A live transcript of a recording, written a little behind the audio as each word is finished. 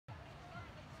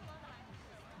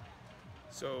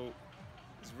So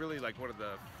it's really like one of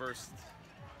the first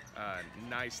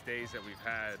nice days that we've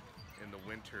had in the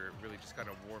winter. It really just kind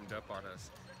of warmed up on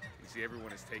us. You see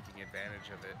everyone is taking advantage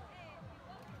of it.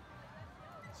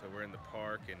 So we're in the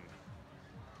park and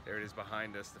there it is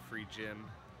behind us, the free gym.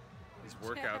 These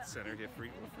workout center, yeah,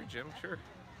 free gym, sure.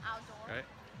 Outdoor. Right?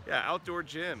 Yeah, outdoor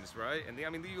gyms, right? And I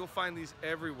mean, you'll find these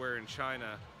everywhere in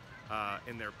China,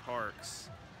 in their parks.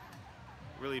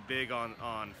 Really big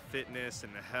on fitness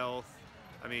and health.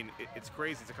 I mean, it's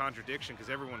crazy. It's a contradiction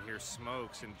because everyone here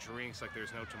smokes and drinks like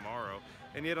there's no tomorrow.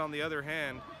 And yet, on the other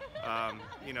hand,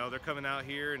 you know, they're coming out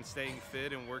here and staying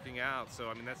fit and working out. So,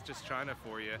 I mean, that's just China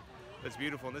for you. That's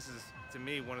beautiful. And this is, to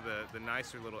me, one of the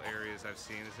nicer little areas I've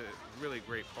seen. It's a really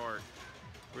great park,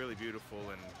 really beautiful.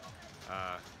 And,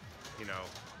 you know,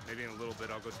 maybe in a little bit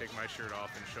I'll go take my shirt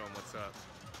off and show them what's up.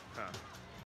 Huh.